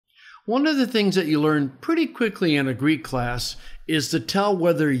One of the things that you learn pretty quickly in a Greek class is to tell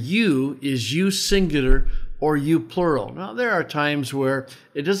whether you is you singular or you plural. Now, there are times where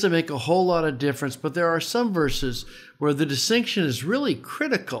it doesn't make a whole lot of difference, but there are some verses where the distinction is really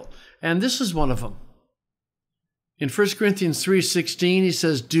critical, and this is one of them. In 1 Corinthians 3:16, he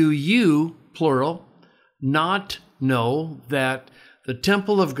says, "Do you, plural, not know that the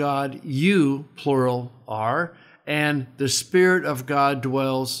temple of God, you, plural, are, and the Spirit of God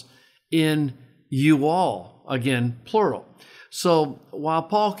dwells in you all," again, plural. So while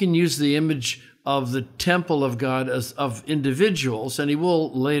Paul can use the image of the temple of God as of individuals, and he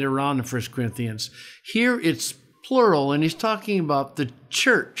will later on in 1 Corinthians, here it's plural, and he's talking about the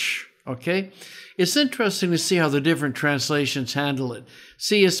church, okay? It's interesting to see how the different translations handle it.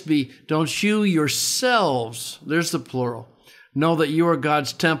 CSB, "Don't you yourselves," there's the plural, "know that you are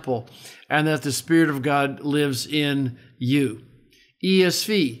God's temple and that the Spirit of God lives in you."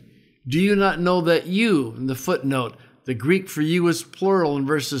 ESV, "Do you not know that you," in the footnote, the Greek for you is plural in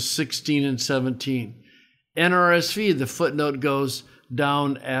verses 16 and 17. NRSV, the footnote goes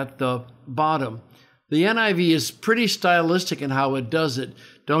down at the bottom. The NIV is pretty stylistic in how it does it.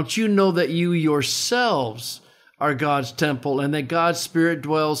 "Don't you know that you yourselves are God's temple and that God's Spirit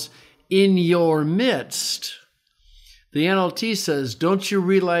dwells in your midst?" The NLT says, "Don't you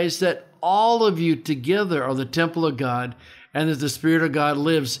realize that all of you together are the temple of God and that the Spirit of God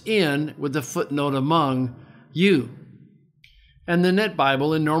lives in," with the footnote, "among you?" And the Net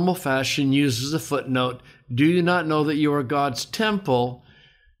Bible, in normal fashion, uses a footnote, "Do you not know that you are God's temple?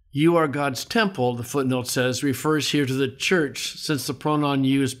 You are God's temple," the footnote says, refers here to the church, since the pronoun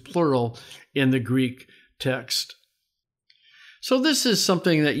you is plural in the Greek text. So this is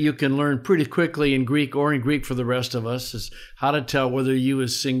something that you can learn pretty quickly in Greek, or in Greek for the rest of us, is how to tell whether you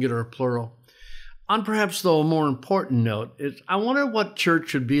is singular or plural. On perhaps, though, a more important note, I wonder what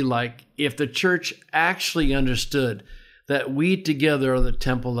church would be like if the church actually understood that we together are the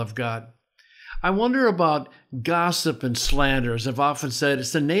temple of God. I wonder about gossip and slander. As I've often said,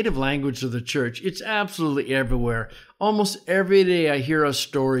 it's the native language of the church. It's absolutely everywhere. Almost every day I hear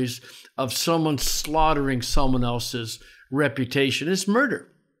stories of someone slaughtering someone else's reputation. It's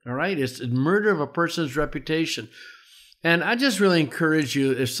murder, all right? It's murder of a person's reputation. And I just really encourage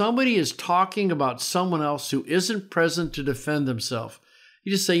you, if somebody is talking about someone else who isn't present to defend themselves,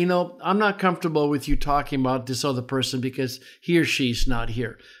 you just say, "I'm not comfortable with you talking about this other person because he or she's not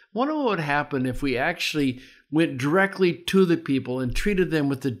here." Wonder what would happen if we actually went directly to the people and treated them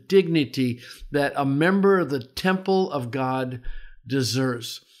with the dignity that a member of the temple of God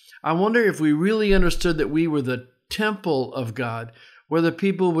deserves. I wonder if we really understood that we were the temple of God, whether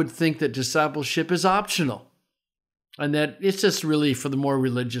people would think that discipleship is optional and that it's just really for the more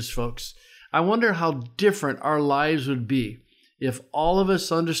religious folks. I wonder how different our lives would be if all of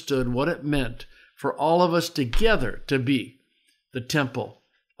us understood what it meant for all of us together to be the temple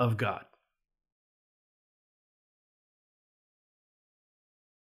of God.